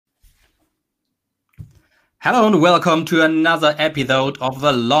Hello and welcome to another episode of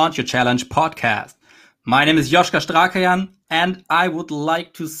the Launch Your Challenge podcast. My name is Joschka Strakajan and I would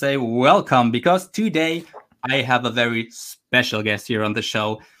like to say welcome because today I have a very special guest here on the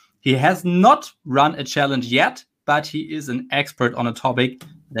show. He has not run a challenge yet, but he is an expert on a topic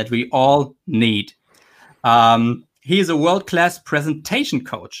that we all need. He is a world-class presentation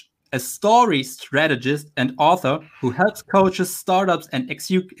coach, a story strategist and author who helps coaches, startups, and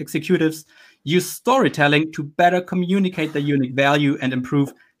executives use storytelling to better communicate their unique value and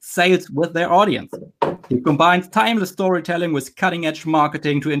improve sales with their audience. He combines timeless storytelling with cutting-edge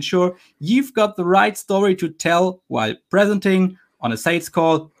marketing to ensure you've got the right story to tell while presenting, on a sales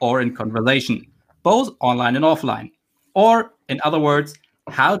call, or in conversation, both online and offline. Or, in other words,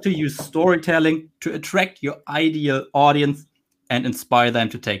 how to use storytelling to attract your ideal audience and inspire them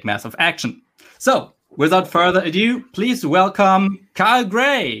to take massive action. So, without further ado, please welcome Kyle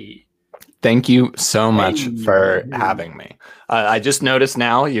Gray. Thank you so much for having me. I just noticed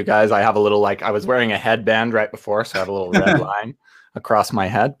now, you guys, I have a little, I was wearing a headband right before, so I have a little red line across my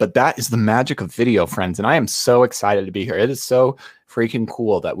head. But that is the magic of video, friends. And I am so excited to be here. It is so freaking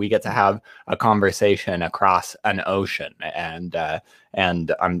cool that we get to have a conversation across an ocean. And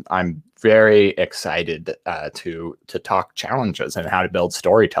I'm very excited to talk challenges and how to build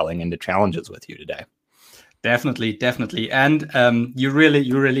storytelling into challenges with you today. Definitely. And you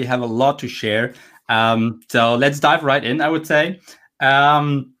really have a lot to share. So let's dive right in, I would say.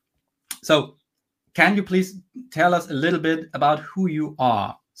 So can you please tell us a little bit about who you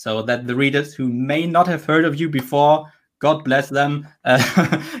are so that the readers who may not have heard of you before, God bless them,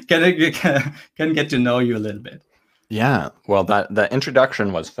 can get to know you a little bit? Yeah, well, the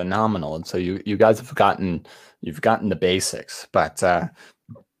introduction was phenomenal. And so you guys have gotten the basics. But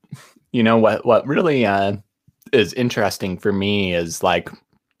you know what really is interesting for me is what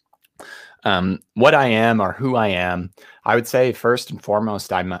I am or who I am. I would say first and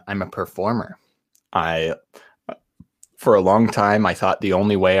foremost, I'm a performer. For a long time, I thought the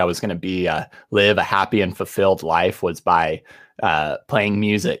only way I was going to live a happy and fulfilled life was by playing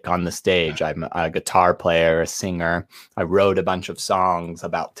music on the stage. I'm a guitar player, a singer. I wrote a bunch of songs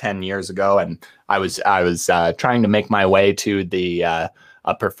about 10 years ago, and I was trying to make my way to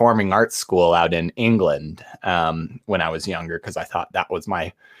a performing arts school out in England when I was younger, because I thought that was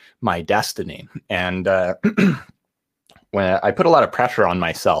my destiny. And when I put a lot of pressure on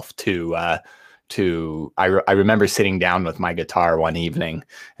myself I remember sitting down with my guitar one evening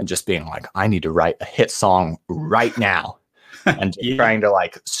and just being like, I need to write a hit song right now. And just trying to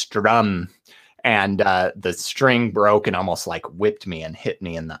strum, and the string broke and almost whipped me and hit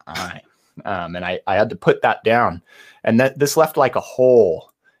me in the eye. And I had to put that down. And this left a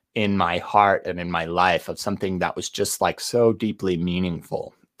hole in my heart and in my life of something that was just so deeply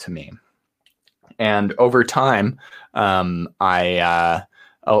meaningful to me. And over time, over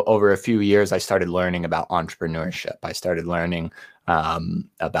a few years, I started learning about entrepreneurship. I started learning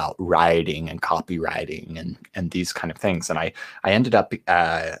about writing and copywriting and these kind of things. And I ended up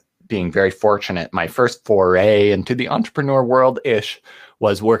being very fortunate. My first foray into the entrepreneur world-ish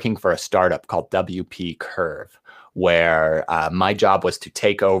was working for a startup called WP Curve, where my job was to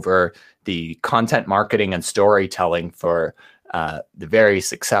take over the content marketing and storytelling for the very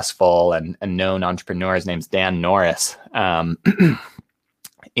successful and known entrepreneur. His name's Dan Norris.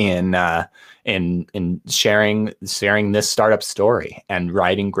 In sharing this startup story and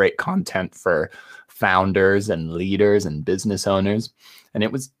writing great content for founders and leaders and business owners. And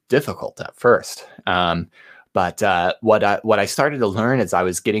it was difficult at first. But what I started to learn as I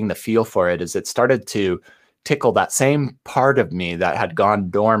was getting the feel for it is it started to tickle that same part of me that had gone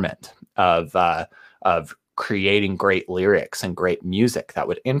dormant of creating great lyrics and great music that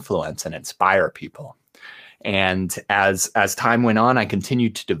would influence and inspire people. And as time went on, I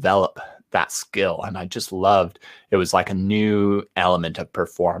continued to develop that skill. And I just loved, it was like a new element of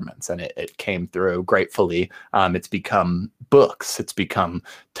performance, and it came through gratefully. It's become books. It's become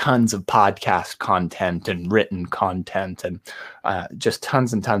tons of podcast content and written content and just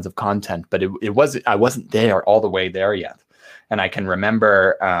tons and tons of content. But I wasn't there all the way there yet. And I can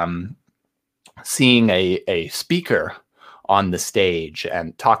remember seeing a speaker on the stage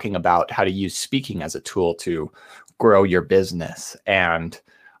and talking about how to use speaking as a tool to grow your business. And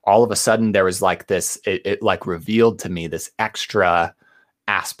all of a sudden there was it revealed to me this extra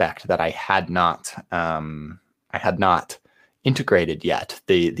aspect that I had not integrated yet.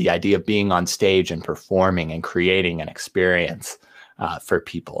 The idea of being on stage and performing and creating an experience for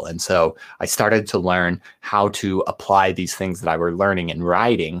people. And so I started to learn how to apply these things that I were learning in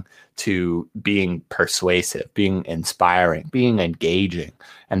writing to being persuasive, being inspiring, being engaging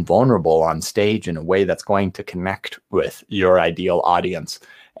and vulnerable on stage in a way that's going to connect with your ideal audience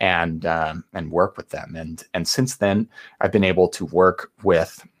and work with them. And since then, I've been able to work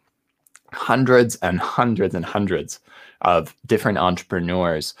with hundreds and hundreds and hundreds of different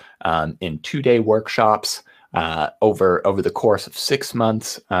entrepreneurs in 2-day workshops over the course of 6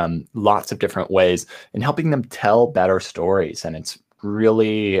 months, lots of different ways, and helping them tell better stories. And it's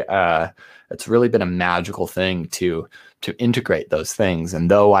really been a magical thing to integrate those things.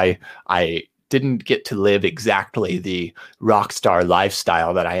 And though I didn't get to live exactly the rock star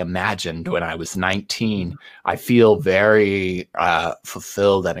lifestyle that I imagined when I was 19, I feel very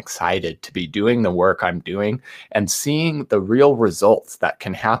fulfilled and excited to be doing the work I'm doing and seeing the real results that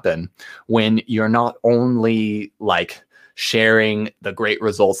can happen when you're not only like sharing the great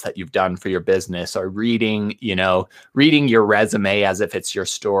results that you've done for your business or reading your resume as if it's your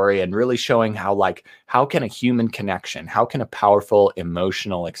story, and really showing how can a human connection, how can a powerful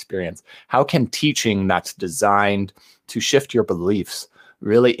emotional experience, how can teaching that's designed to shift your beliefs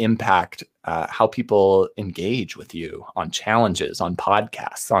really impact how people engage with you on challenges, on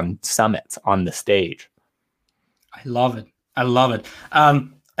podcasts, on summits, on the stage. I love it.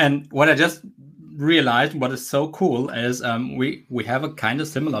 And what I just realized, what is so cool is we have a kind of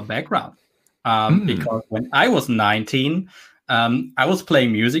similar background, because when I was 19, I was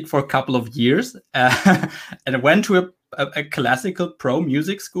playing music for a couple of years, and I went to a classical pro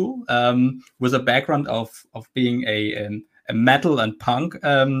music school with a background of being a metal and punk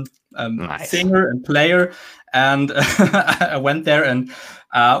Nice. singer and player, and I went there and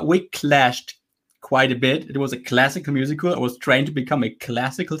we clashed quite a bit. It was a classical musical. I was trained to become a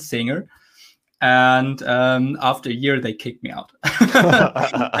classical singer. And after a year, they kicked me out.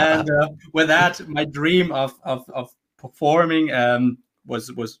 And with that, my dream of performing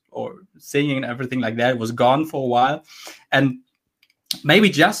or singing and everything like that was gone for a while. And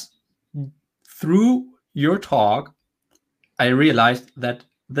maybe just through your talk, I realized that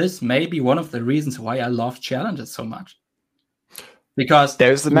this may be one of the reasons why I love challenges so much. Because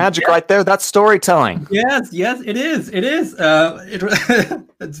there's the magic right there. That's storytelling. Yes, it is.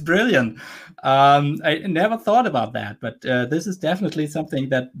 It's brilliant. I never thought about that, but this is definitely something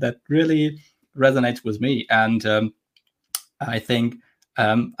that really resonates with me, and I think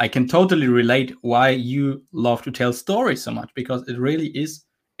I can totally relate why you love to tell stories so much, because it really is.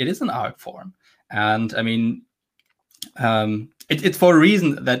 It is an art form, and I mean, it's for a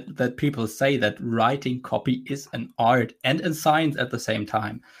reason that people say that writing copy is an art and a science at the same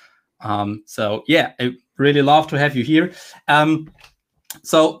time. So yeah, I really love to have you here.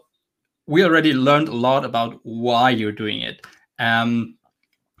 So we already learned a lot about why you're doing it. And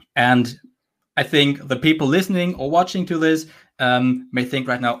I think the people listening or watching to this may think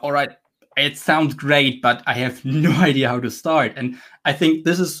right now, all right, it sounds great, but I have no idea how to start. And I think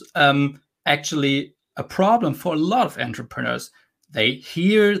this is actually a problem for a lot of entrepreneurs. They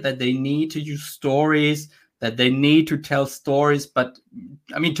hear that they need to use stories, that they need to tell stories, but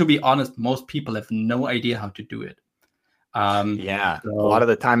I mean, to be honest, most people have no idea how to do it. A lot of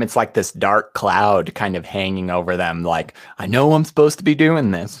the time it's like this dark cloud kind of hanging over them. Like, I know I'm supposed to be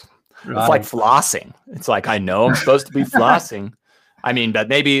doing this. Right. It's like flossing. It's like, I know I'm supposed to be flossing. I mean, but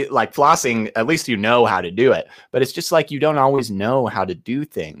maybe like flossing, at least you know how to do it. But it's just like you don't always know how to do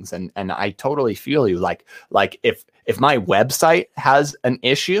things. And I totally feel you. Like if my website has an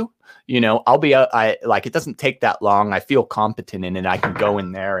issue, I'll be it doesn't take that long. I feel competent in it. I can go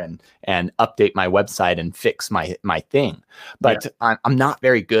in there and update my website and fix my thing. But yeah. I'm not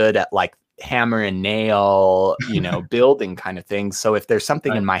very good at like hammer and nail, building kind of things. So if there's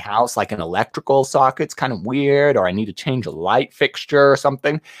something in my house, like an electrical socket's kind of weird, or I need to change a light fixture or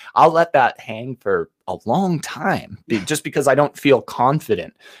something, I'll let that hang for a long time just because I don't feel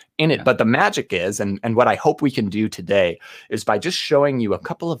confident in it. Yeah. But the magic is, and what I hope we can do today is by just showing you a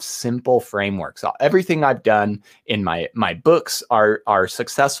couple of simple frameworks. Everything I've done in my books are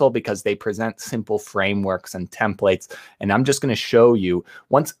successful because they present simple frameworks and templates. And I'm just going to show you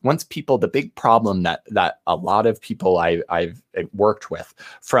once people, the big problem that a lot of people I've worked with,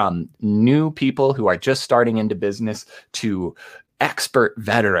 from new people who are just starting into business to expert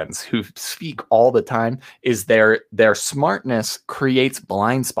veterans who speak all the time, is their smartness creates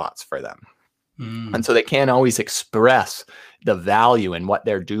blind spots for them. And so they can't always express the value in what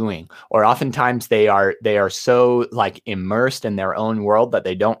they're doing, or oftentimes they are so like immersed in their own world that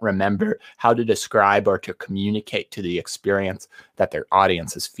they don't remember how to describe or to communicate to the experience that their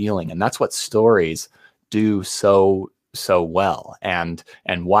audience is feeling. And that's what stories do so so well. And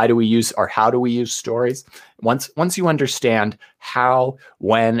why do we use, or how do we use stories? Once you understand how,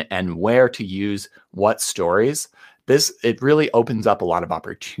 when, and where to use what stories, it really opens up a lot of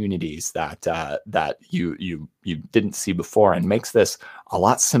opportunities that you didn't see before, and makes this a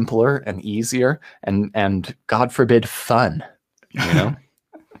lot simpler and easier, and God forbid, fun.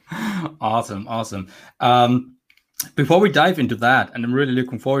 Awesome. Before we dive into that, and I'm really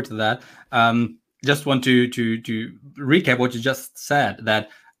looking forward to that, just want to recap what you just said, that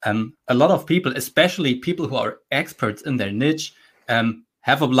a lot of people, especially people who are experts in their niche,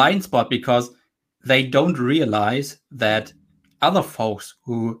 have a blind spot because they don't realize that other folks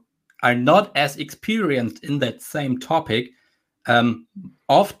who are not as experienced in that same topic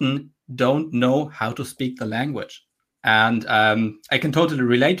often don't know how to speak the language. And I can totally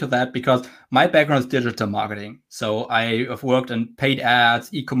relate to that because my background is digital marketing. So I have worked in paid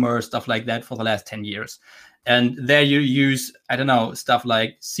ads, e-commerce, stuff like that for the last 10 years. And there you use, I don't know, stuff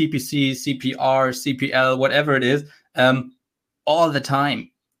like CPC, CPR, CPL, whatever it is, all the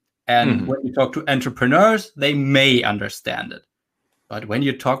time. And when you talk to entrepreneurs, they may understand it. But when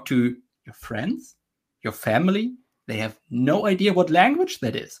you talk to your friends, your family, they have no idea what language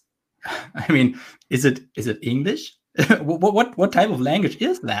that is. I mean, is it English? what type of language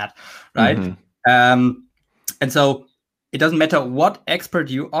is that, right? And so it doesn't matter what expert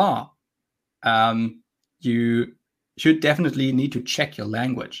you are, you should definitely need to check your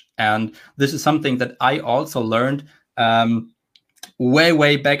language. And this is something that I also learned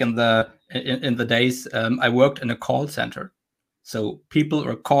way back in the days. I worked in a call center, so people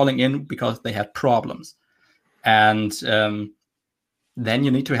are calling in because they had problems, and then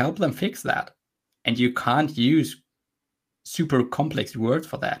you need to help them fix that. And you can't use super complex words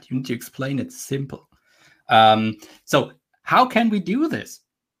for that. You need to explain it simple. So how can we do this?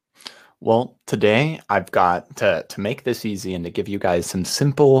 Well, today I've got to make this easy and to give you guys some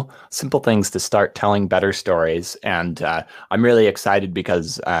simple things to start telling better stories. And I'm really excited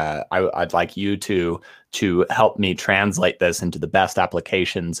because I'd like you to help me translate this into the best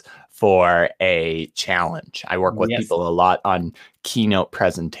applications for a challenge. I work with people a lot on keynote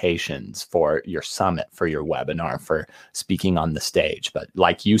presentations for your summit, for your webinar, for speaking on the stage. But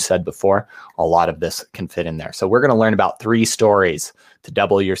like you said before, a lot of this can fit in there. So we're going to learn about 3 stories to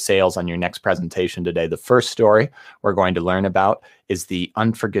double your sales on your next presentation today. The first story we're going to learn about is the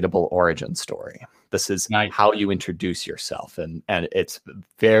unforgettable origin story. This is how you introduce yourself. And it's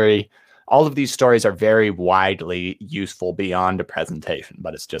all of these stories are very widely useful beyond a presentation,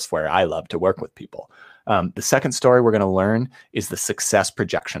 but it's just where I love to work with people. The second story we're going to learn is the success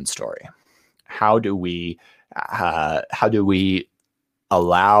projection story. How do we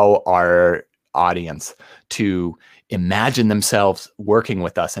allow our audience to imagine themselves working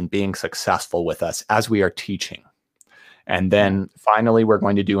with us and being successful with us as we are teaching? And then finally, we're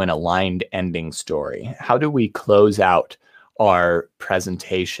going to do an aligned ending story. How do we close out our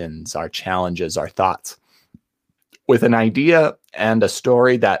presentations, our challenges, our thoughts with an idea and a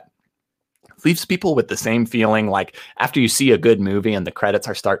story that leaves people with the same feeling, like after you see a good movie and the credits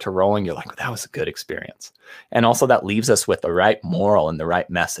start to rolling, you're like, well, that was a good experience. And also that leaves us with the right moral and the right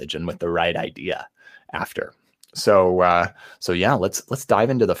message and with the right idea after. So yeah, let's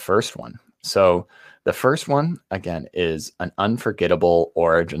dive into the first one. So the first one, again, is an unforgettable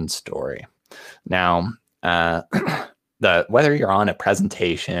origin story. Now, whether you're on a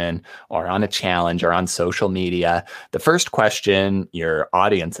presentation or on a challenge or on social media, the first question your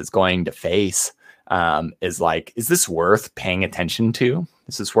audience is going to face is like, is this worth paying attention to?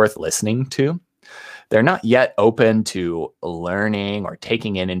 Is this worth listening to? They're not yet open to learning or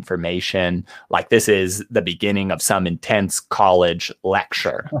taking in information like this is the beginning of some intense college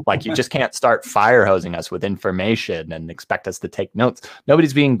lecture. Like you just can't start fire hosing us with information and expect us to take notes.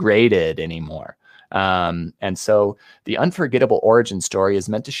 Nobody's being graded anymore. And so the unforgettable origin story is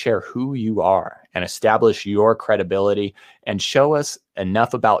meant to share who you are and establish your credibility and show us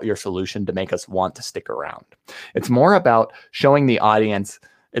enough about your solution to make us want to stick around. It's more about showing the audience.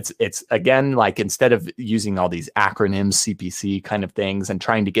 It's again, like instead of using all these acronyms, CPC kind of things, and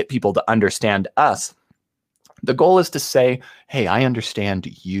trying to get people to understand us, the goal is to say, hey, I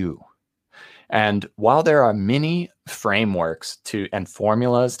understand you. And while there are many frameworks and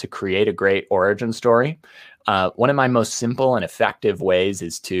formulas to create a great origin story, one of my most simple and effective ways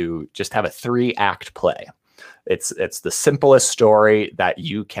is to just have a 3-act play. It's the simplest story that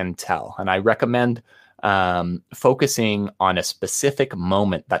you can tell. And I recommend focusing on a specific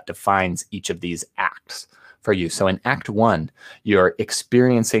moment that defines each of these acts for you. So in Act 1, you're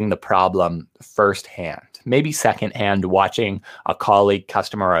experiencing the problem firsthand. maybe secondhand, watching a colleague,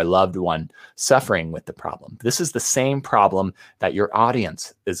 customer, or a loved one suffering with the problem. This is the same problem that your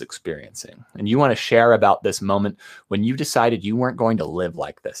audience is experiencing. And you want to share about this moment when you decided you weren't going to live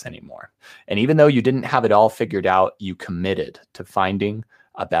like this anymore. And even though you didn't have it all figured out, you committed to finding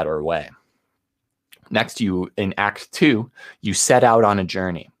a better way. Next, in Act 2, you set out on a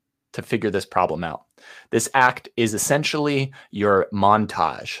journey to figure this problem out. This act is essentially your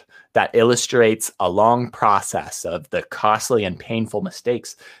montage that illustrates a long process of the costly and painful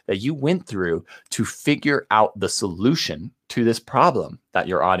mistakes that you went through to figure out the solution to this problem that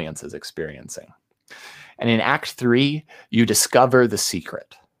your audience is experiencing. And in Act 3, you discover the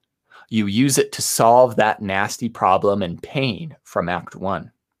secret. You use it to solve that nasty problem and pain from Act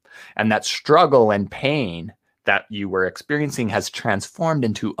 1. And that struggle and pain that you were experiencing has transformed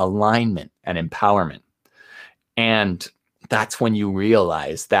into alignment and empowerment. And that's when you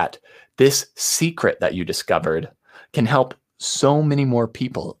realize that this secret that you discovered can help so many more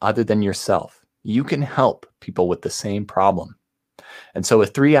people other than yourself. You can help people with the same problem. And so a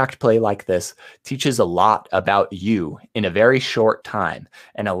 3-act play like this teaches a lot about you in a very short time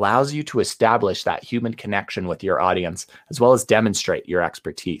and allows you to establish that human connection with your audience, as well as demonstrate your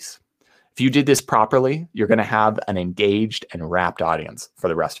expertise. If you did this properly, you're going to have an engaged and wrapped audience for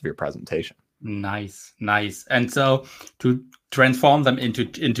the rest of your presentation. Nice, nice. And so to transform them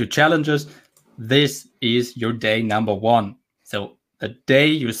into challenges, this is your day number 1. So the day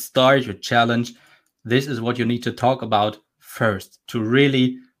you start your challenge, this is what you need to talk about first to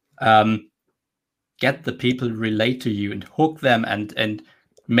really get the people relate to you and hook them and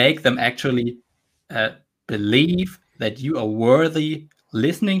make them actually believe that you are worthy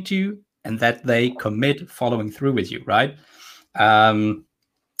listening to and that they commit following through with you, right? And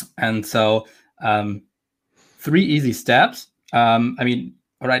so 3 easy steps. All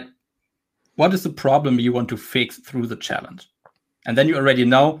right, what is the problem you want to fix through the challenge? And then you already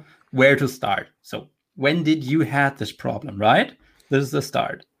know where to start. So when did you have this problem, right? This is the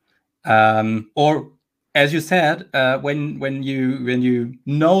start. Or as you said, when you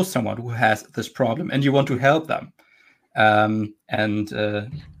know someone who has this problem and you want to help them, and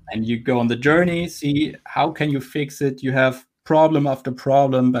you go on the journey, see how can you fix it. You have problem after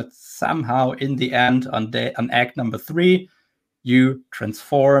problem, but somehow in the end, on act number 3, you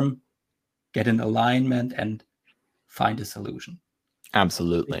transform, get in alignment, and find a solution.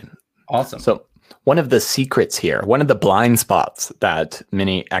 Absolutely. Awesome. So one of the secrets here, one of the blind spots that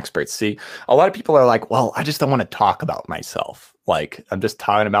many experts see, a lot of people are like, well, I just don't want to talk about myself. Like, I'm just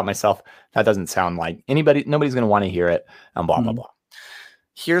talking about myself. That doesn't sound like nobody's going to want to hear it, and blah, blah, blah.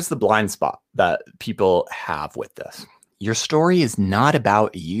 Here's the blind spot that people have with this. Your story is not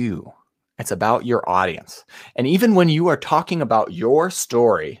about you. It's about your audience. And even when you are talking about your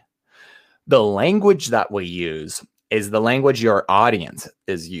story, the language that we use is the language your audience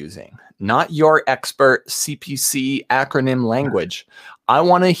is using, not your expert CPC acronym language. I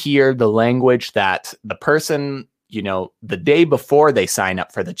want to hear the language that the person, the day before they sign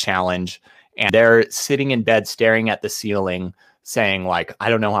up for the challenge and they're sitting in bed staring at the ceiling saying like, I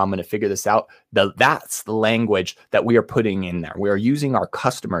don't know how I'm going to figure this out. That's the language that we are putting in there. We are using our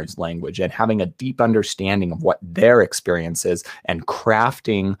customers' language and having a deep understanding of what their experience is and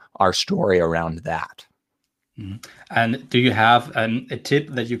crafting our story around that. And do you have a tip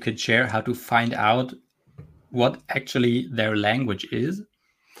that you could share how to find out what actually their language is?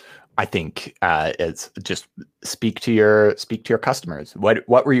 I think it's just speak to your customers.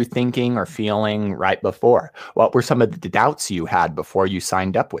 What were you thinking or feeling right before? What were some of the doubts you had before you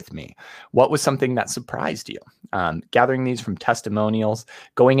signed up with me? What was something that surprised you? Gathering these from testimonials,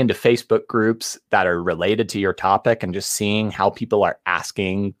 going into Facebook groups that are related to your topic and just seeing how people are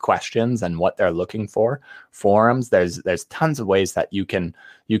asking questions and what they're looking for. Forums, there's tons of ways that you can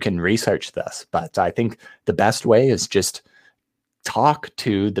research this. But I think the best way is just talk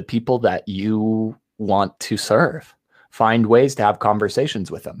to the people that you want to serve. Find ways to have conversations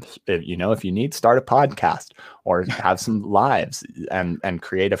with them. If you need, start a podcast or have some lives and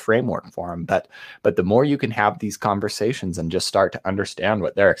create a framework for them. But the more you can have these conversations and just start to understand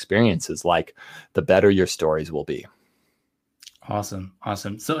what their experience is like, the better your stories will be. Awesome.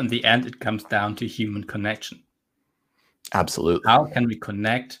 So in the end, it comes down to human connection. Absolutely. How can we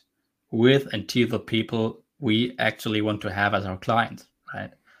connect with and to the people we actually want to have as our clients, right?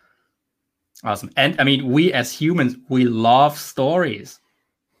 Awesome. And we as humans, we love stories.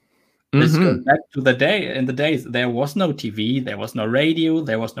 Let's go back to the days there was no TV, there was no radio,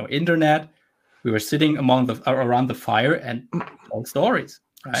 there was no internet. We were sitting around the fire and told stories,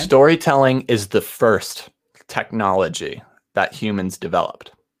 right? Storytelling is the first technology that humans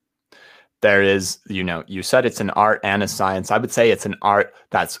developed. There is, you said it's an art and a science. I would say it's an art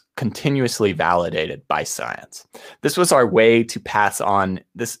that's continuously validated by science. This was our way to pass on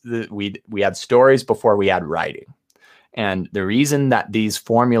this. We had stories before we had writing. And the reason that these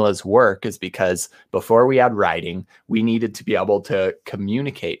formulas work is because before we had writing, we needed to be able to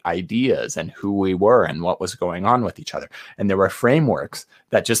communicate ideas and who we were and what was going on with each other. And there were frameworks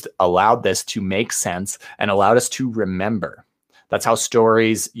that just allowed this to make sense and allowed us to remember. That's how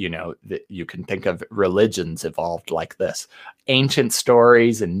stories, that you can think of religions evolved like this. Ancient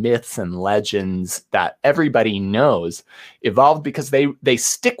stories and myths and legends that everybody knows evolved because they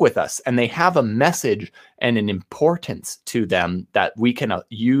stick with us and they have a message and an importance to them that we can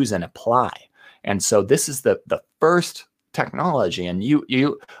use and apply. And so this is the first technology. And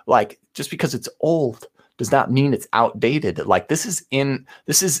you like, just because it's old does not mean it's outdated. Like this is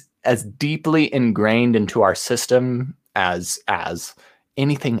as deeply ingrained into our system as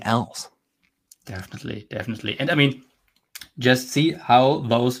anything else. Definitely. And I mean, just see how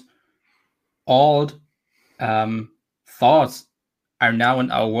those old thoughts are now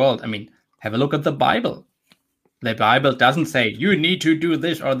in our world. I mean, have a look at the Bible. The Bible doesn't say you need to do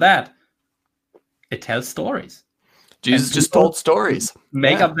this or that. It tells stories. Jesus just told stories.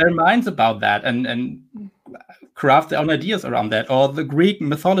 Make up their minds about that and craft their own ideas around that, or the Greek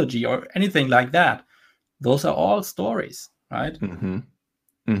mythology or anything like that. Those are all stories, right? Mm-hmm.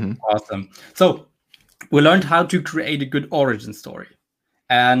 Mm-hmm. Awesome. So we learned how to create a good origin story.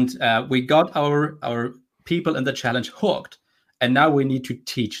 And we got our people in the challenge hooked. And now we need to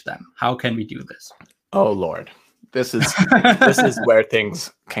teach them. How can we do this? Oh, Lord. This is where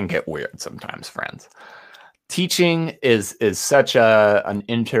things can get weird sometimes, friends. Teaching is such an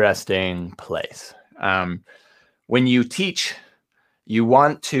interesting place. When you teach, you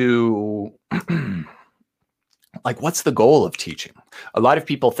want to... Like, what's the goal of teaching? A lot of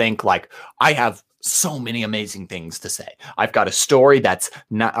people think like, I have so many amazing things to say. I've got a story that's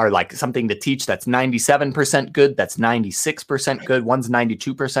not, or like something to teach that's 97% good, that's 96% good, one's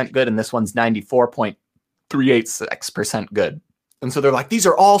 92% good, and this one's 94.386% good. And so they're like, these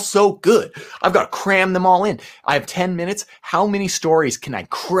are all so good. I've got to cram them all in. I have 10 minutes. How many stories can I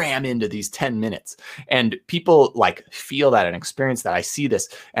cram into these 10 minutes? And people like feel that and experience that. I see this.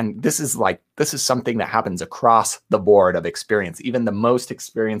 And this is something that happens across the board of experience. Even the most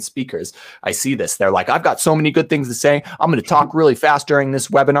experienced speakers, I see this. They're like, I've got so many good things to say. I'm going to talk really fast during this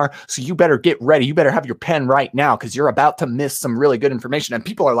webinar. So you better get ready. You better have your pen right now because you're about to miss some really good information. And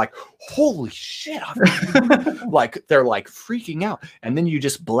people are like, holy shit. Like they're like freaking out. And then you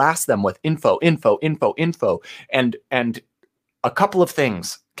just blast them with info. And a couple of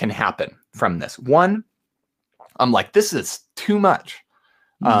things can happen from this. One, I'm like, this is too much.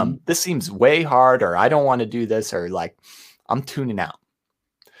 This seems way hard, or I don't want to do this, or like, I'm tuning out.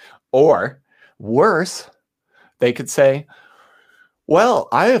 Or worse, they could say, well,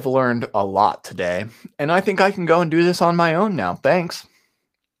 I have learned a lot today, and I think I can go and do this on my own now. Thanks.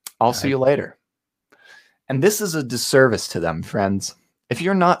 I'll see you later. And this is a disservice to them, friends. If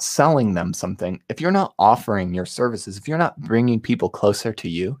you're not selling them something, if you're not offering your services, if you're not bringing people closer to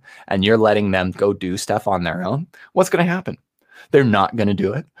you and you're letting them go do stuff on their own, what's going to happen? They're not going to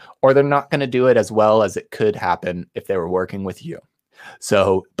do it, or they're not going to do it as well as it could happen if they were working with you.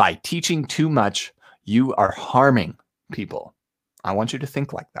 So by teaching too much, you are harming people. I want you to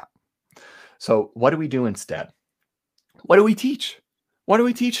think like that. So what do we do instead? What do we teach? What do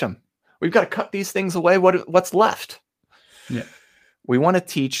we teach them? We've got to cut these things away. What's left? Yeah. We want to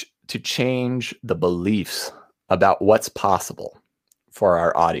teach to change the beliefs about what's possible for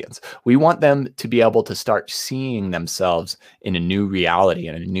our audience. We want them to be able to start seeing themselves in a new reality,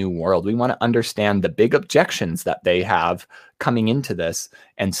 in a new world. We want to understand the big objections that they have coming into this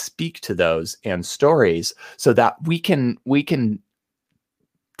and speak to those in stories so that we can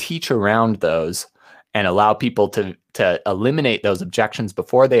teach around those and allow people to eliminate those objections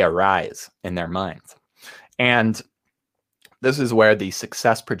before they arise in their minds. And this is where the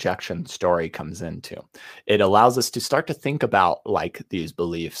success projection story comes into. It allows us to start to think about like these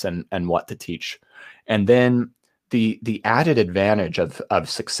beliefs and what to teach. And then the added advantage of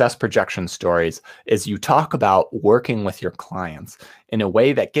success projection stories is you talk about working with your clients in a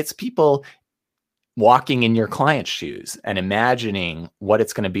way that gets people walking in your client's shoes and imagining what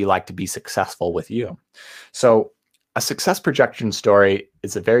it's going to be like to be successful with you. So a success projection story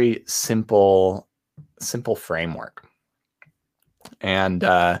is a very simple framework. And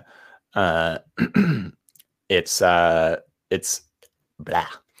it's blah.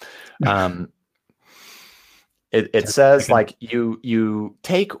 It says like you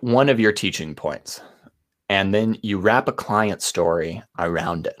take one of your teaching points and then you wrap a client story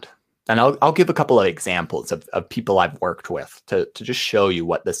around it. And I'll give a couple of examples of people I've worked with to just show you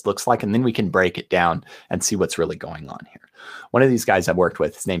what this looks like, and then we can break it down and see what's really going on here. One of these guys I've worked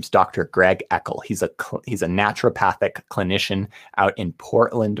with, his name's Dr. Greg Eckel. He's a naturopathic clinician out in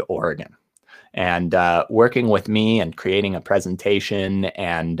Portland, Oregon, and working with me and creating a presentation.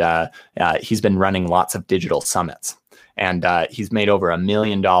 And he's been running lots of digital summits, and he's made over $1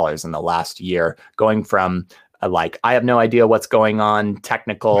 million in the last year, going from like, I have no idea what's going on,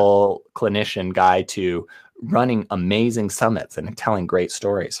 technical clinician guy, to running amazing summits and telling great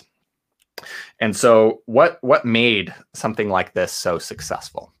stories. And so what made something like this so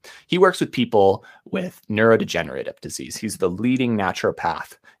successful? He works with people with neurodegenerative disease. He's the leading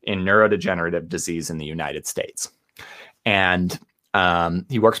naturopath in neurodegenerative disease in the United States. And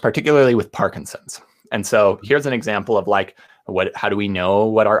he works particularly with Parkinson's. And so here's an example of like, how do we know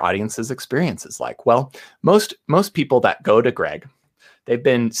what our audience's experience is like? Well, most people that go to Greg, they've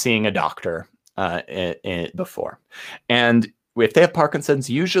been seeing a doctor before. And if they have Parkinson's,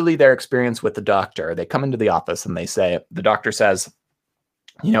 usually their experience with the doctor, they come into the office and the doctor says,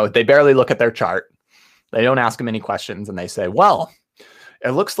 they barely look at their chart. They don't ask them any questions. And they say, well,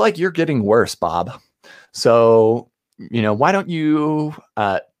 it looks like you're getting worse, Bob. So, why don't you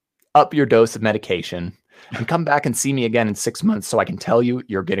up your dose of medication and come back and see me again in 6 months so I can tell you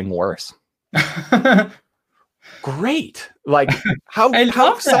you're getting worse. Great. Like, how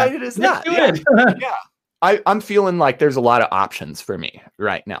excited is that? Yeah. I'm feeling like there's a lot of options for me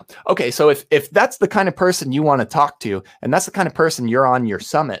right now. Okay, so if that's the kind of person you want to talk to, and that's the kind of person you're on your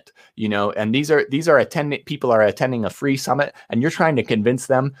summit, and these are people are attending a free summit, and you're trying to convince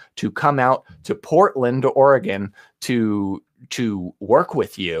them to come out to Portland, Oregon to work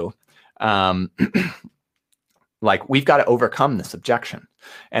with you, like, we've got to overcome this objection.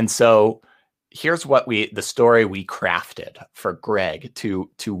 And so here's the story we crafted for Greg to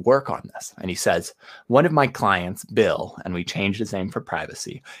work on this. And he says, one of my clients, Bill, and we changed his name for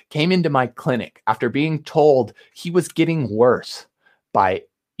privacy, came into my clinic after being told he was getting worse by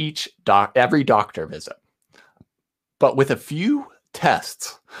every doctor visit. But with a few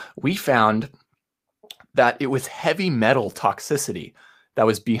tests, we found that it was heavy metal toxicity that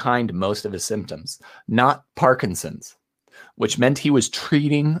was behind most of his symptoms, not Parkinson's, which meant he was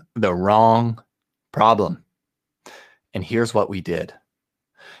treating the wrong problem. And here's what we did.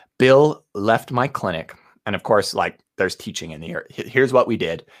 Bill left my clinic. And of course, like, there's teaching in the air. Here's what we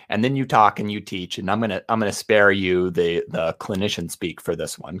did. And then you talk and you teach. And I'm gonna spare you the clinician speak for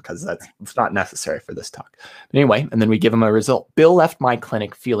this one, because it's not necessary for this talk. But anyway, and then we give him a result. Bill left my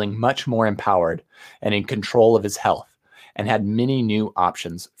clinic feeling much more empowered and in control of his health, and had many new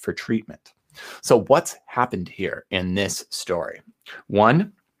options for treatment. So what's happened here in this story?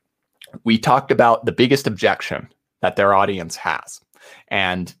 One, we talked about the biggest objection that their audience has,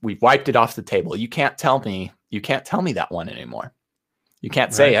 and we've wiped it off the table. You can't tell me that one anymore. You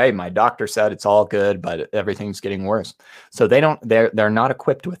can't say, hey, my doctor said it's all good, but everything's getting worse. So they're not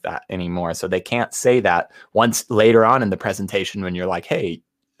equipped with that anymore. So they can't say that once later on in the presentation when you're like, hey,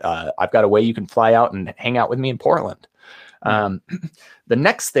 I've got a way you can fly out and hang out with me in Portland. The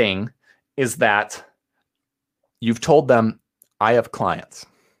next thing is that you've told them, I have clients.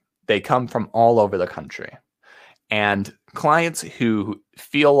 They come from all over the country. And clients who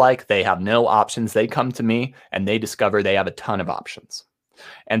feel like they have no options, they come to me and they discover they have a ton of options.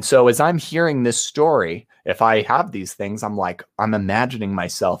 And so as I'm hearing this story, if I have these things, I'm imagining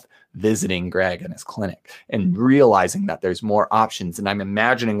myself visiting Greg in his clinic and realizing that there's more options. And I'm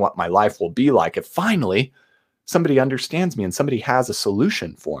imagining what my life will be like if finally somebody understands me and somebody has a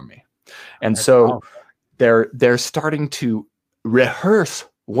solution for me. And so they're starting to rehearse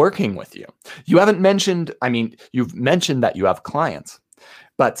working with you. You haven't mentioned, you've mentioned that you have clients,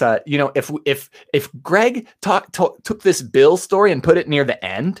 but if Greg took this Bill story and put it near the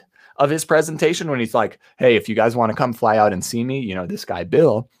end of his presentation when he's like, hey, if you guys want to come fly out and see me, this guy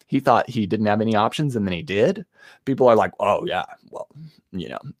Bill, he thought he didn't have any options and then he did. People are like, oh yeah, well,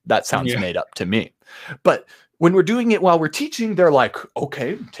 that sounds made up to me. But when we're doing it while we're teaching, they're like,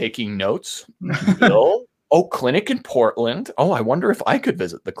 okay, taking notes. Bill, clinic in Portland. Oh, I wonder if I could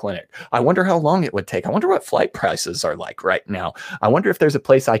visit the clinic. I wonder how long it would take. I wonder what flight prices are like right now. I wonder if there's a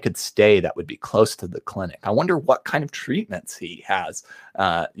place I could stay that would be close to the clinic. I wonder what kind of treatments he has.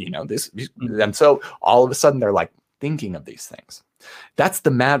 And so all of a sudden they're like thinking of these things. That's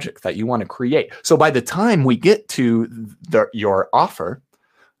the magic that you want to create. So by the time we get to your offer,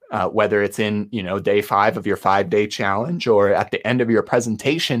 whether it's in day 5 of your 5-day challenge or at the end of your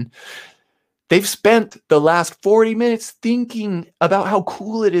presentation, They've spent the last 40 minutes thinking about how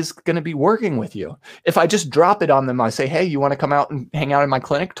cool it is going to be working with you. If I just drop it on them, I say, hey, you want to come out and hang out in my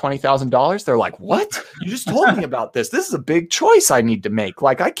clinic, $20,000? They're like, what? You just told me about this. This is a big choice I need to make.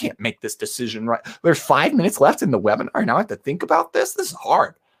 Like, I can't make this decision right. There's 5 minutes left in the webinar. Now I have to think about this. This is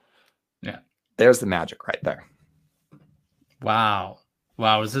hard. Yeah. There's the magic right there. Wow.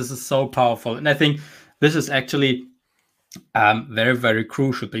 This is so powerful. And I think this is actually very, very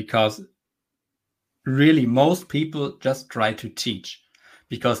crucial, because really most people just try to teach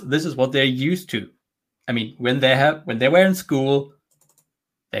because this is what they're used to. I mean, when they were in school,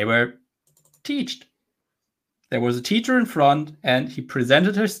 they were taught. There was a teacher in front and he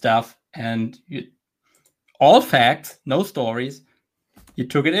presented her stuff, and all facts, no stories. You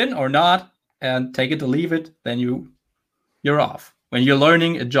took it in or not, and take it or leave it, then you're off. When you're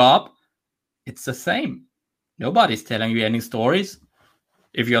learning a job, it's the same. Nobody's telling you any stories.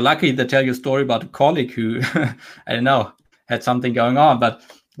 If you're lucky, they tell you a story about a colleague who, I don't know, had something going on. But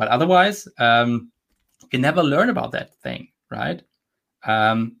otherwise, you never learn about that thing, right?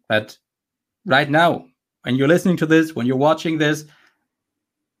 But right now, when you're listening to this, when you're watching this,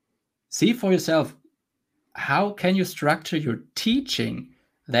 see for yourself, how can you structure your teaching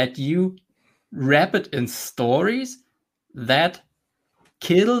that you wrap it in stories that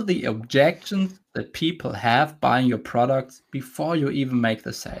kill the objections that people have buying your products before you even make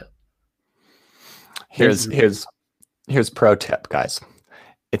the sale. Here's pro tip, guys.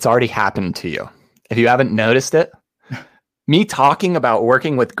 It's already happened to you. If you haven't noticed it, me talking about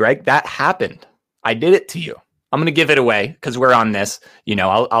working with Greg, that happened. I did it to you. I'm going to give it away because we're on this. You know,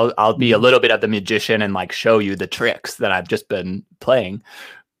 I'll be a little bit of the magician and like show you the tricks that I've just been playing.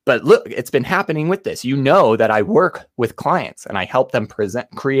 But look, it's been happening with this. You know that I work with clients and I help them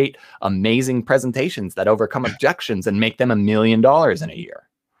create amazing presentations that overcome objections and make them $1 million in a year.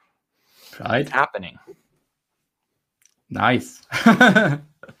 Right. It's happening. Nice.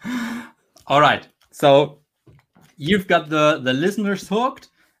 All right. So you've got the listeners hooked,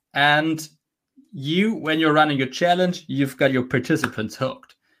 and when you're running your challenge, you've got your participants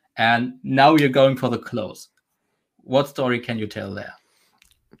hooked. And now you're going for the close. What story can you tell there?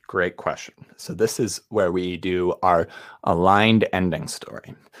 Great question. So this is where we do our aligned ending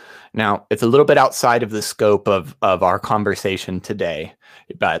story. Now, it's a little bit outside of the scope of our conversation today,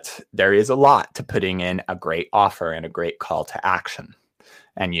 but there is a lot to putting in a great offer and a great call to action.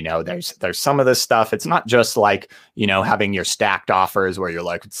 And, you know, there's some of this stuff. It's not just like, you know, having your stacked offers where you're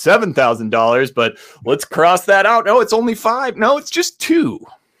like, it's $7,000, but let's cross that out. No, it's only $5,000. No, it's just $2,000.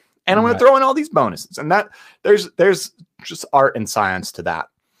 And I'm going to throw in all these bonuses. And that there's just art and science to that.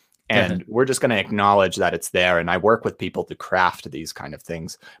 And we're just going to acknowledge that it's there. And I work with people to craft these kind of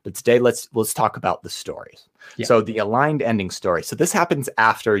things. But today, let's talk about the stories. Yeah. So the aligned ending story. So this happens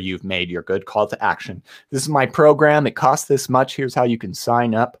after you've made your good call to action. This is my program. It costs this much. Here's how you can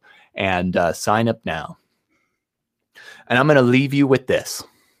sign up, and sign up now. And I'm going to leave you with this.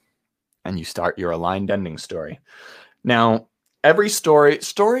 And you start your aligned ending story. Now, every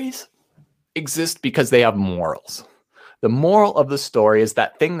stories exist because they have morals. The moral of the story is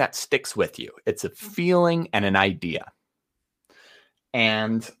that thing that sticks with you. It's a feeling and an idea.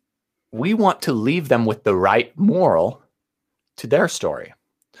 And we want to leave them with the right moral to their story.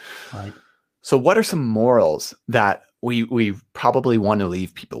 Right. So what are some morals that we probably want to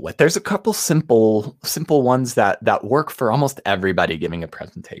leave people with? There's a couple simple ones that work for almost everybody giving a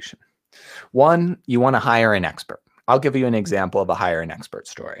presentation. One, you want to hire an expert. I'll give you an example of a hire an expert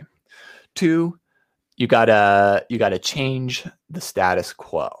story. 2, you gotta change the status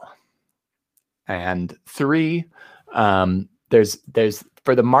quo. And 3, there's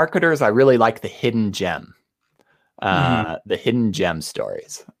for the marketers, I really like the hidden gem, the hidden gem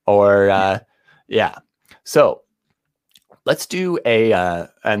stories. Or yeah. So let's do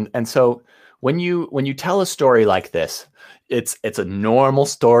and so when you tell a story like this, it's a normal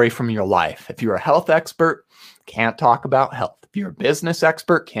story from your life. If you're a health expert, can't talk about health. If you're a business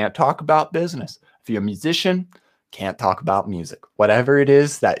expert, can't talk about business. If you're a musician, can't talk about music. Whatever it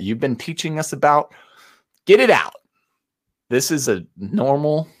is that you've been teaching us about, get it out. This is a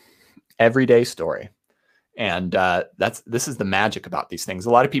normal, everyday story. And this is the magic about these things. A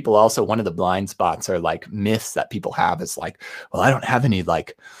lot of people also, one of the blind spots or like myths that people have is like, well, I don't have any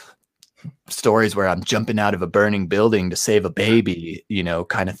like stories where I'm jumping out of a burning building to save a baby, you know,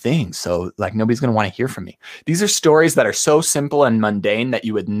 kind of thing. So like nobody's going to want to hear from me. These are stories that are so simple and mundane that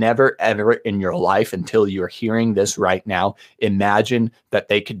you would never, ever in your life until you're hearing this right now, imagine that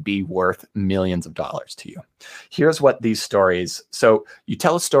they could be worth millions of dollars to you. Here's what these stories. So you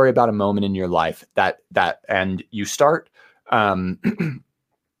tell a story about a moment in your life and you start,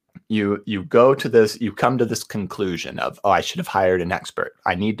 you go to this, you come to this conclusion of, oh, I should have hired an expert.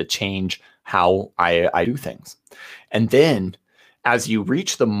 I need to change how I do things. And then as you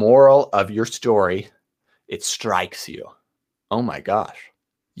reach the moral of your story, it strikes you. Oh my gosh,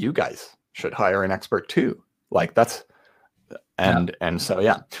 you guys should hire an expert too. Like that's, and so,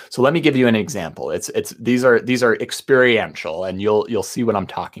 yeah. So let me give you an example. These are experiential, and you'll see what I'm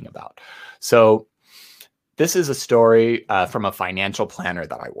talking about. So this is a story from a financial planner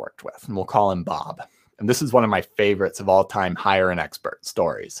that I worked with, and we'll call him Bob. And this is one of my favorites of all time, hire an expert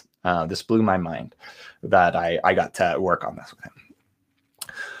stories. This blew my mind that I got to work on this with him.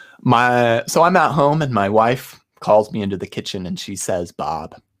 So I'm at home and my wife calls me into the kitchen and she says,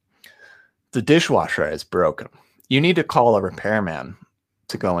 Bob, the dishwasher is broken. You need to call a repairman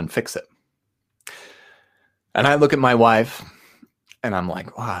to go and fix it. And I look at my wife and I'm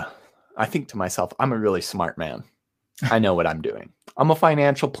like, wow, I think to myself, I'm a really smart man. I know what I'm doing. I'm a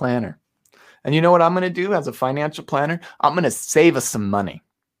financial planner. And you know what I'm going to do as a financial planner? I'm going to save us some money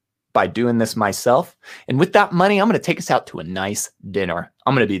by doing this myself. And with that money, I'm going to take us out to a nice dinner.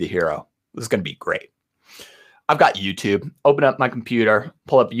 I'm going to be the hero. This is going to be great. I've got YouTube. Open up my computer,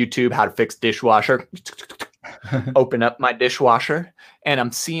 pull up YouTube, how to fix dishwasher. Open up my dishwasher, and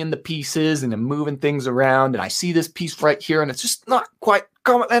I'm seeing the pieces, and I'm moving things around, and I see this piece right here, and it's just not quite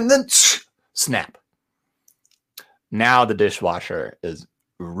coming, and then snap. Now the dishwasher is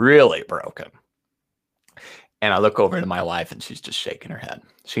really broken. And I look over to my wife, and she's just shaking her head.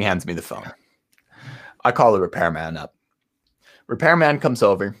 She hands me the phone. I call the repairman up. Repairman comes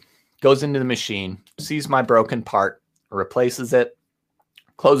over, goes into the machine, sees my broken part, replaces it,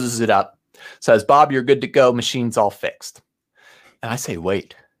 closes it up, says, Bob, you're good to go. Machine's all fixed. And I say,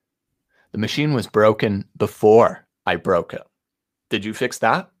 wait, the machine was broken before I broke it. Did you fix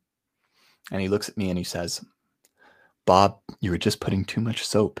that? And he looks at me and he says, Bob, you were just putting too much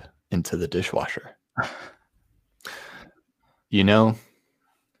soap into the dishwasher. You know,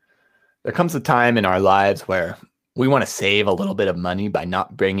 there comes a time in our lives where we want to save a little bit of money by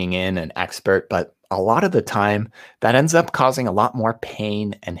not bringing in an expert, but a lot of the time that ends up causing a lot more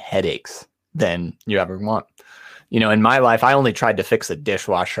pain and headaches than you ever want. You know, in my life, I only tried to fix a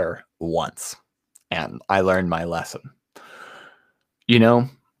dishwasher once, and I learned my lesson. You know,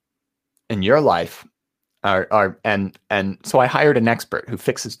 in your life, and so I hired an expert who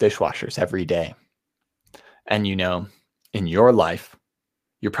fixes dishwashers every day. And you know, in your life,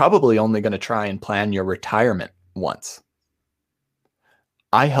 you're probably only going to try and plan your retirement once.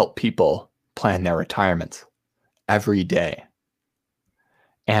 I help people plan their retirements every day.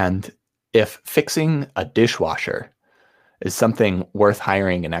 And if fixing a dishwasher is something worth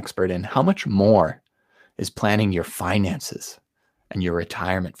hiring an expert in, how much more is planning your finances and your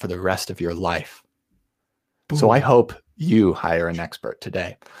retirement for the rest of your life? Boom. So I hope you hire an expert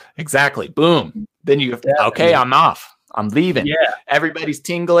today. Exactly. Boom. Then you have to, okay, I'm off. I'm leaving. Yeah. Everybody's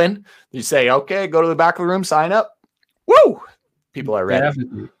tingling. You say, okay, go to the back of the room, sign up. Woo! People are ready.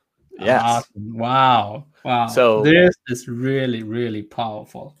 Definitely. Yes. Awesome. Wow. So this is really, really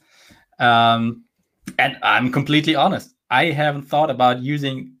powerful. And I'm completely honest. I haven't thought about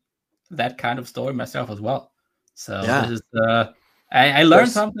using that kind of story myself as well. So this is I learned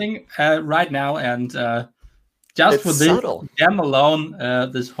something right now, and just for this gem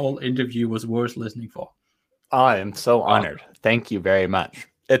alone, this whole interview was worth listening for. I am so honored. Thank you very much.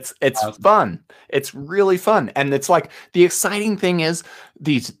 It's awesome. Fun. It's really fun. And it's like the exciting thing is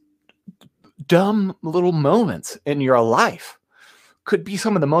these dumb little moments in your life could be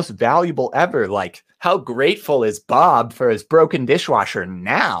some of the most valuable ever. Like, how grateful is Bob for his broken dishwasher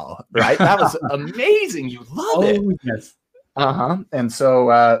now, right? That was amazing. You love it. Yes. And so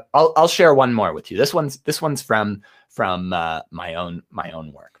I'll share one more with you. This one's from my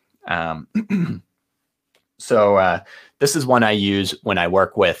own work. So this is one I use when I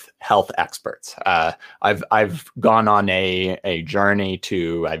work with health experts. I've gone on a journey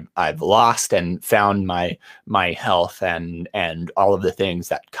to I've lost and found my health and all of the things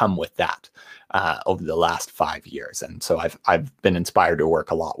that come with that over the last 5 years. And so I've been inspired to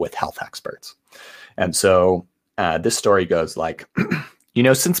work a lot with health experts. And so this story goes like, you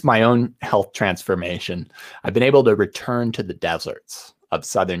know, since my own health transformation, I've been able to return to the deserts of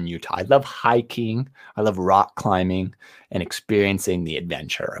southern Utah. I love hiking, I love rock climbing, and experiencing the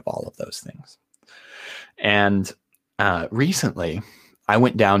adventure of all of those things. And recently, I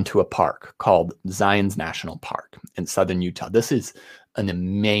went down to a park called Zions National Park in southern Utah. This is an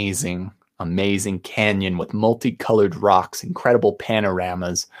amazing canyon with multicolored rocks, incredible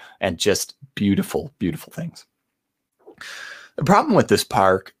panoramas, and just beautiful, beautiful things. The problem with this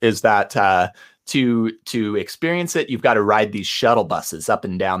park is that to experience it, you've got to ride these shuttle buses up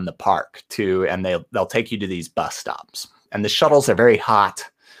and down the park and they'll take you to these bus stops. And the shuttles are very hot.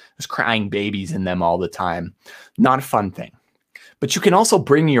 There's crying babies in them all the time. Not a fun thing. But you can also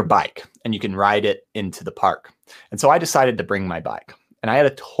bring your bike and you can ride it into the park. And so I decided to bring my bike, and I had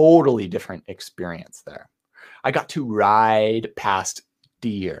a totally different experience there. I got to ride past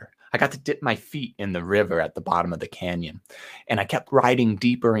deer. I got to dip my feet in the river at the bottom of the canyon. And I kept riding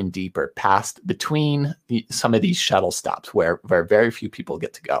deeper and deeper between some of these shuttle stops where very few people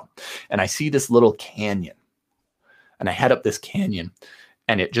get to go. And I see this little canyon. And I head up this canyon,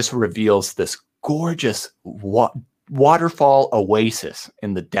 and it just reveals this gorgeous waterfall oasis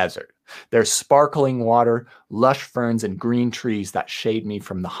in the desert. There's sparkling water, lush ferns, and green trees that shade me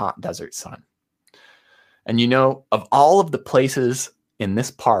from the hot desert sun. And you know, of all of the places in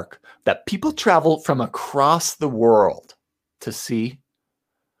this park that people travel from across the world to see,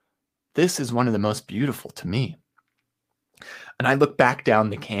 this is one of the most beautiful to me. And I look back down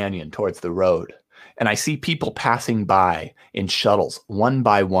the canyon towards the road, and I see people passing by in shuttles, one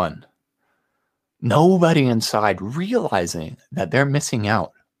by one. Nobody inside realizing that they're missing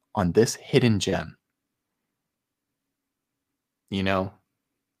out on this hidden gem. You know,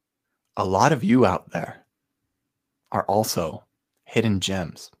 a lot of you out there are also hidden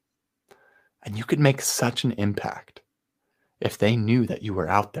gems. And you could make such an impact if they knew that you were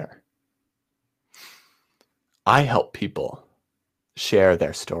out there. I help people share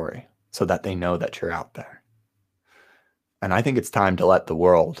their story so that they know that you're out there. And I think it's time to let the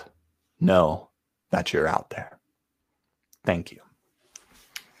world know that you're out there. Thank you.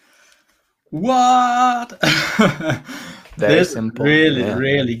 What? Very simple.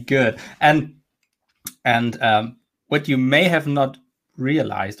 Really good. And what you may have not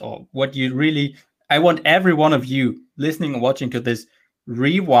realized, or what you really, I want every one of you listening and watching to this,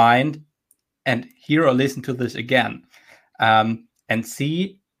 rewind and hear or listen to this again, and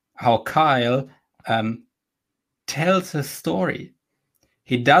see how Kyle tells his story.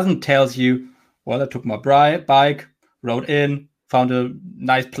 He doesn't tell you, well, I took my bike, rode in, found a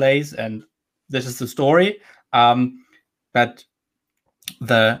nice place, and this is the story. But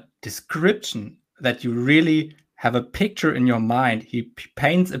the description that you really have a picture in your mind, he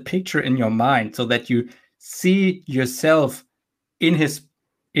paints a picture in your mind so that you see yourself in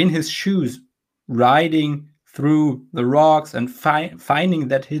his shoes, riding through the rocks and finding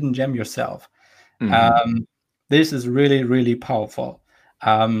that hidden gem yourself. Mm-hmm. This is really, really powerful.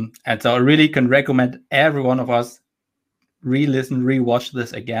 And so I really can recommend every one of us re-listen, re-watch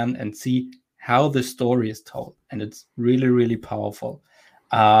this again and see how the story is told. And it's really, really powerful.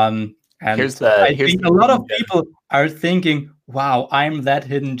 And I think a lot of people are thinking, wow, I'm that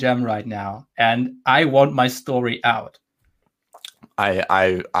hidden gem right now, and I want my story out.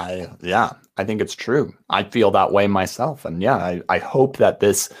 I think it's true. I feel that way myself. And yeah, I hope that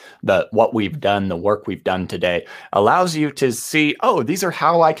what we've done, the work we've done today, allows you to see, oh, these are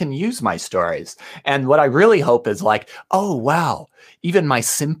how I can use my stories. And what I really hope is like, oh, wow, even my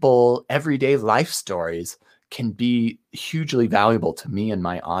simple everyday life stories can be hugely valuable to me and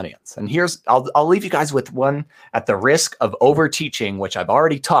my audience. And I'll leave you guys with one, at the risk of over teaching, which I've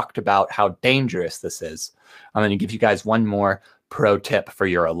already talked about how dangerous this is. I'm going to give you guys one more pro tip for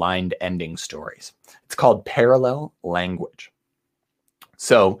your aligned ending stories. It's called parallel language.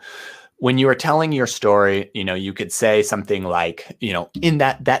 So when you are telling your story, you could say something like, in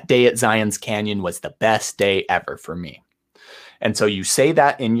that day at Zion's Canyon was the best day ever for me. And so you say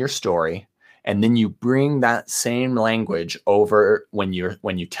that in your story, and then you bring that same language over when you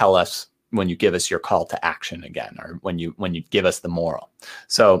give us your call to action again, or when you give us the moral.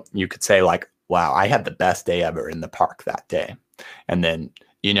 So you could say like, wow, I had the best day ever in the park that day. And then,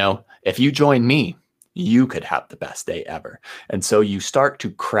 if you join me, you could have the best day ever. And so you start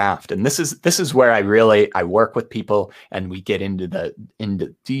to craft. And this is where I work with people, and we get into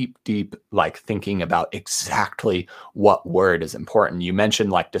deep, like thinking about exactly what word is important. You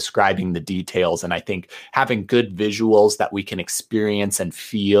mentioned like describing the details. And I think having good visuals that we can experience and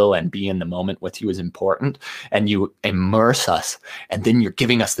feel and be in the moment with you is important. And you immerse us, and then you're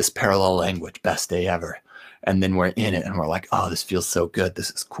giving us this parallel language, best day ever. And then we're in it and we're like, oh, this feels so good. This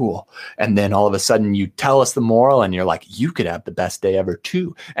is cool. And then all of a sudden you tell us the moral, and you're like, you could have the best day ever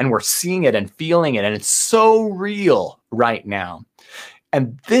too. And we're seeing it and feeling it. And it's so real right now.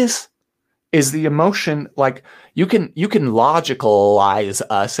 And this is the emotion. Like you can logicalize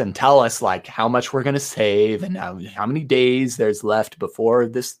us and tell us like how much we're going to save and how many days there's left before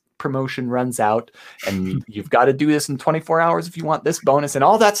this promotion runs out. And you've got to do this in 24 hours if you want this bonus, and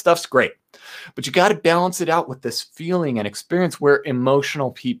all that stuff's great. But you got to balance it out with this feeling and experience. We're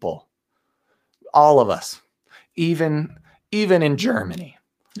emotional people. all of us, even in Germany.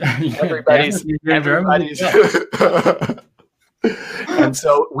 Everybody's and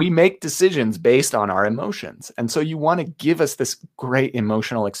so we make decisions based on our emotions. And so you want to give us this great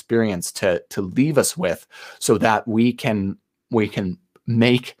emotional experience to leave us with, so that we can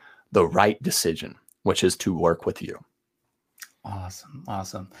make the right decision, which is to work with you.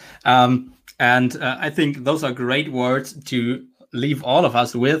 Awesome. And I think those are great words to leave all of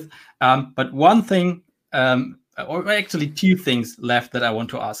us with. But one thing, or actually two things left that I want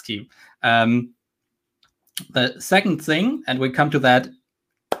to ask you. The second thing, and we come to that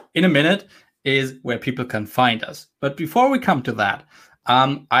in a minute, is where people can find us. But before we come to that,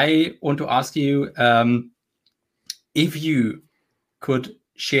 I want to ask you if you could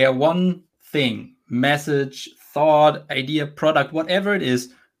share one thing, message, thought, idea, product, whatever it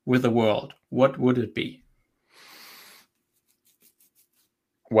is, with the world, what would it be?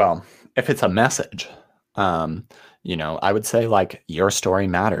 Well, if it's a message, I would say, like, your story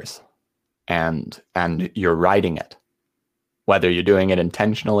matters, and you're writing it, whether you're doing it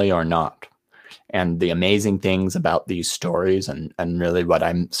intentionally or not. And the amazing things about these stories, and really what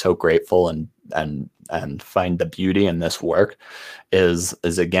I'm so grateful and find the beauty in this work is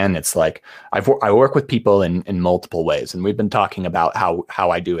again, it's like I work with people in multiple ways, and we've been talking about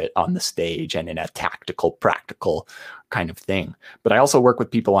how I do it on the stage and in a tactical, practical kind of thing. But I also work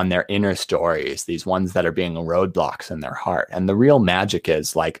with people on their inner stories, these ones that are being roadblocks in their heart. And the real magic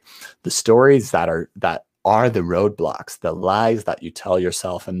is, like, the stories that are the roadblocks, the lies that you tell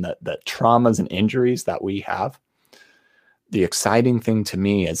yourself, and the traumas and injuries that we have. The exciting thing to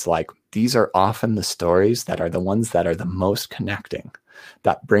me is, like, these are often the stories that are the ones that are the most connecting,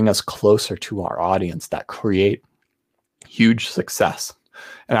 that bring us closer to our audience, that create huge success.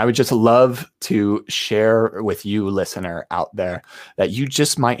 And I would just love to share with you, listener out there, that you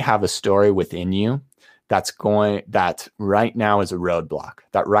just might have a story within you that right now is a roadblock,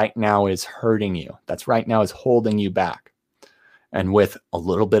 that right now is hurting you, that's right now is holding you back. And with a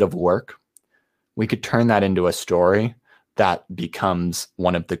little bit of work, we could turn that into a story that becomes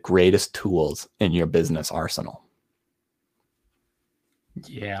one of the greatest tools in your business arsenal.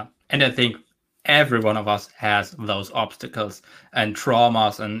 Yeah. And I think every one of us has those obstacles and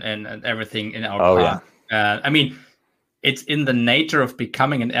traumas and everything in our path. Yeah. I mean, it's in the nature of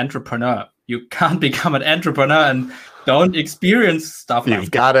becoming an entrepreneur. You can't become an entrepreneur and don't experience stuff like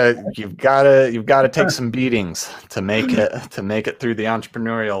that. You've gotta take some beatings to make it through the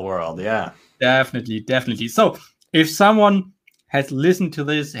entrepreneurial world. Yeah. Definitely. So if someone has listened to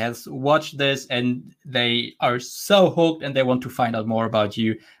this, has watched this, and they are so hooked and they want to find out more about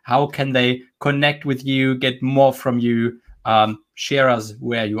you, how can they connect with you, get more from you? Share us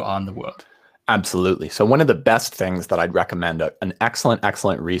where you are in the world. Absolutely. So one of the best things that I'd recommend, an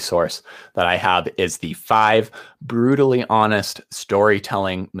excellent resource that I have, is the 5 brutally honest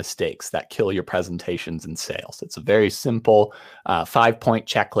storytelling mistakes that kill your presentations and sales. It's a very simple 5-point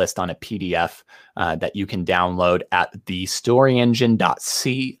checklist on a PDF that you can download at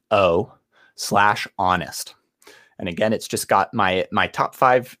thestoryengine.co/honest. And again, it's just got my top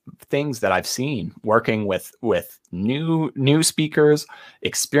 5 things that I've seen working with new speakers,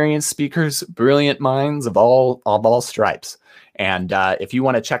 experienced speakers, brilliant minds of all stripes. And if you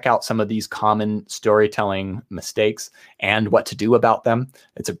want to check out some of these common storytelling mistakes and what to do about them,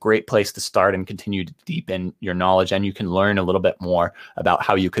 it's a great place to start and continue to deepen your knowledge. And you can learn a little bit more about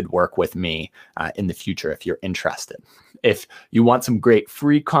how you could work with me in the future if you're interested. If you want some great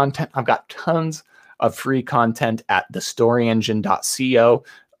free content, I've got tons of free content at thestoryengine.co.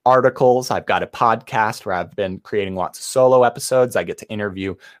 Articles. I've got a podcast where I've been creating lots of solo episodes. I get to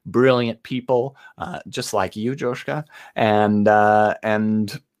interview brilliant people just like you, Joshka. And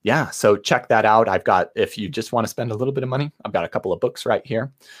yeah, so check that out. I've got, if you just want to spend a little bit of money, I've got a couple of books right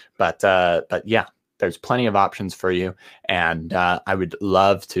here. But yeah, there's plenty of options for you. And I would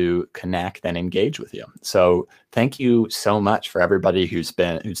love to connect and engage with you. So thank you so much for everybody who's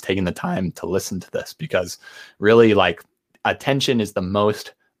taken the time to listen to this, because really, like, attention is the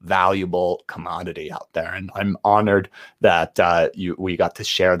most valuable commodity out there. And I'm honored that we got to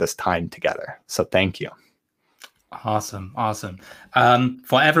share this time together. So thank you. Awesome.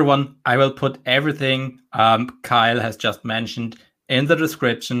 For everyone, I will put everything Kyle has just mentioned in the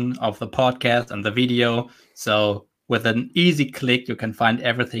description of the podcast and the video. So with an easy click, you can find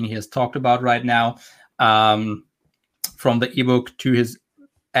everything he has talked about right now, from the ebook to his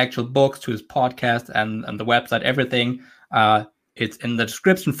actual books, to his podcast and the website, everything. It's in the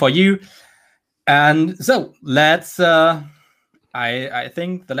description for you. And so let's, I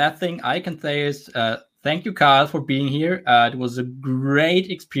think the last thing I can say is Thank you, Carl, for being here. It was a great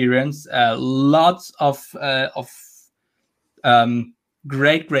experience. Lots of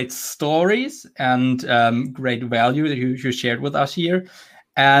great stories and great value that you shared with us here.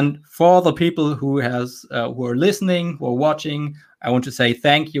 And for the people who are listening, who are watching, I want to say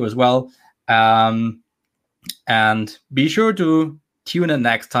thank you as well. And be sure to tune in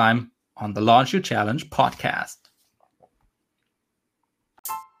next time on the Launch Your Challenge podcast.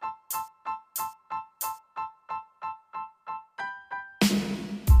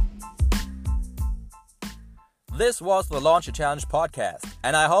 This was the Launch Your Challenge podcast,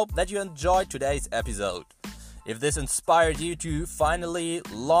 and I hope that you enjoyed today's episode. If this inspired you to finally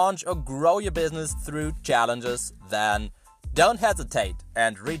launch or grow your business through challenges, then don't hesitate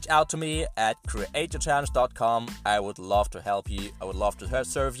and reach out to me at createyourchallenge.com. I would love to help you. I would love to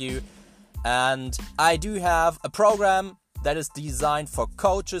serve you. And I do have a program that is designed for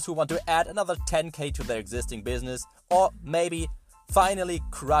coaches who want to add another 10K to their existing business, or maybe finally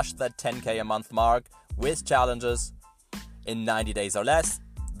crush that 10K a month mark with challenges in 90 days or less.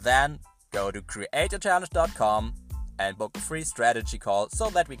 Then go to createyourchallenge.com and book a free strategy call so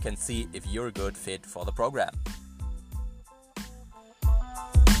that we can see if you're a good fit for the program.